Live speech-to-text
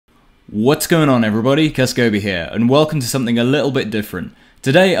What's going on everybody, Kaskobi here, and welcome to something a little bit different.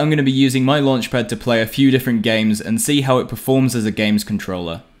 Today I'm going to be using my Launchpad to play a few different games and see how it performs as a games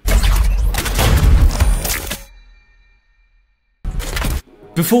controller.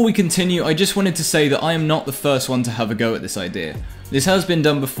 Before we continue, I just wanted to say that I am not the first one to have a go at this idea. This has been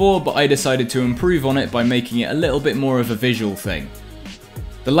done before, but I decided to improve on it by making it a little bit more of a visual thing.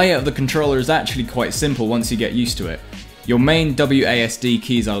 The layout of the controller is actually quite simple once you get used to it. Your main WASD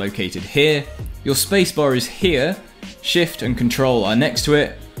keys are located here, your spacebar is here, Shift and Control are next to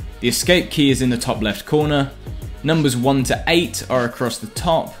it, the escape key is in the top left corner, numbers 1 to 8 are across the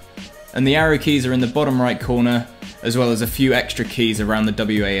top, and the arrow keys are in the bottom right corner, as well as a few extra keys around the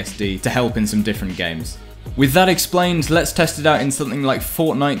WASD to help in some different games. With that explained, let's test it out in something like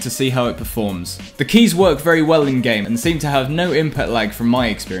FORTNITE to see how it performs. The keys work very well in game and seem to have no input lag from my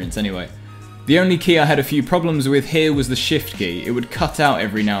experience anyway. The only key I had a few problems with here was the Shift key. It would cut out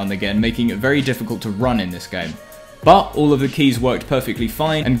every now and again, making it very difficult to run in this game. But all of the keys worked perfectly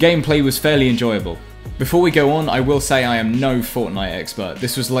fine and gameplay was fairly enjoyable. Before we go on, I will say I am no FORTNITE expert.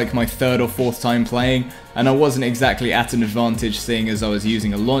 This was like my third or fourth time playing, and I wasn't exactly at an advantage seeing as I was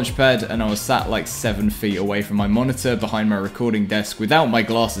using a Launchpad and I was sat like 7 feet away from my monitor behind my recording desk without my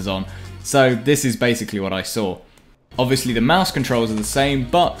glasses on, so this is basically what I saw. Obviously the mouse controls are the same,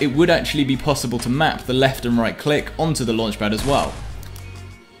 but it would actually be possible to map the left and right click onto the Launchpad as well.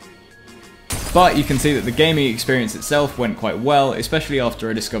 But you can see that the gaming experience itself went quite well, especially after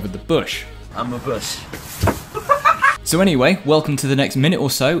I discovered the bush. I'm a bush. So anyway, welcome to the next minute or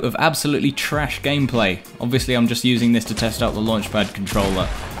so of absolutely trash gameplay. Obviously I'm just using this to test out the Launchpad controller,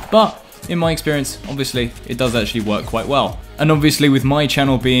 but in my experience, obviously, it does actually work quite well. And obviously with my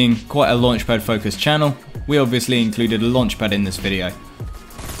channel being quite a Launchpad focused channel, we obviously included a Launchpad in this video.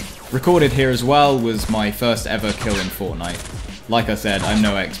 Recorded here as well was my first ever kill in FORTNITE. Like I said, I'm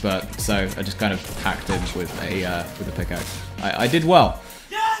no expert, so I just kind of hacked him with a pickaxe. I did well.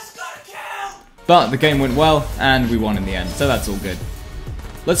 Yes, got a kill! But the game went well, and we won in the end, so that's all good.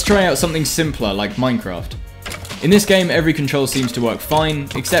 Let's try out something simpler like Minecraft. In this game, every control seems to work fine,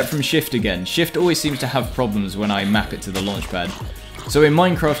 except from Shift again. Shift always seems to have problems when I map it to the Launchpad. So in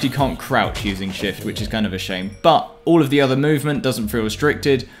Minecraft you can't crouch using Shift, which is kind of a shame, but all of the other movement doesn't feel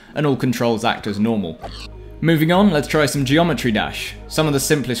restricted, and all controls act as normal. Moving on, let's try some Geometry Dash, some of the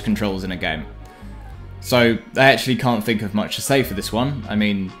simplest controls in a game. So I actually can't think of much to say for this one. I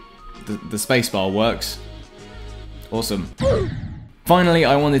mean, the spacebar works. Awesome. Finally,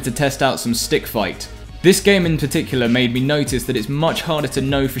 I wanted to test out some Stick Fight. This game in particular made me notice that it's much harder to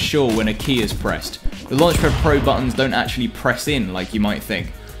know for sure when a key is pressed. The Launchpad Pro buttons don't actually press in like you might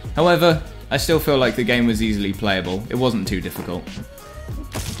think. However, I still feel like the game was easily playable. It wasn't too difficult.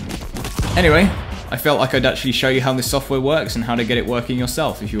 Anyway, I felt like I'd actually show you how this software works and how to get it working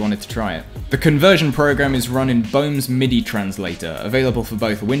yourself if you wanted to try it. The conversion program is run in Bome's MIDI translator, available for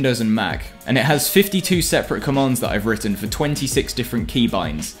both Windows and Mac, and it has 52 separate commands that I've written for 26 different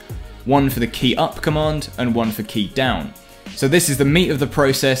keybinds. One for the key up command and one for key down. So this is the meat of the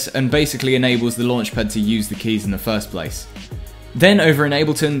process and basically enables the Launchpad to use the keys in the first place. Then over in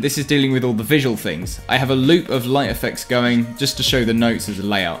Ableton, this is dealing with all the visual things. I have a loop of light effects going just to show the notes as a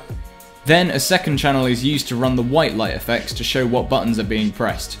layout. Then a second channel is used to run the white light effects to show what buttons are being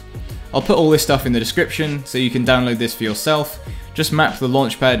pressed. I'll put all this stuff in the description so you can download this for yourself. Just map the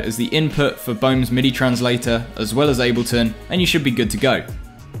Launchpad as the input for Bome's MIDI translator as well as Ableton and you should be good to go.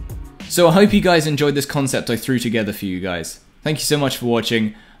 So I hope you guys enjoyed this concept I threw together for you guys. Thank you so much for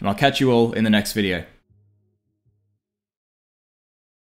watching, and I'll catch you all in the next video.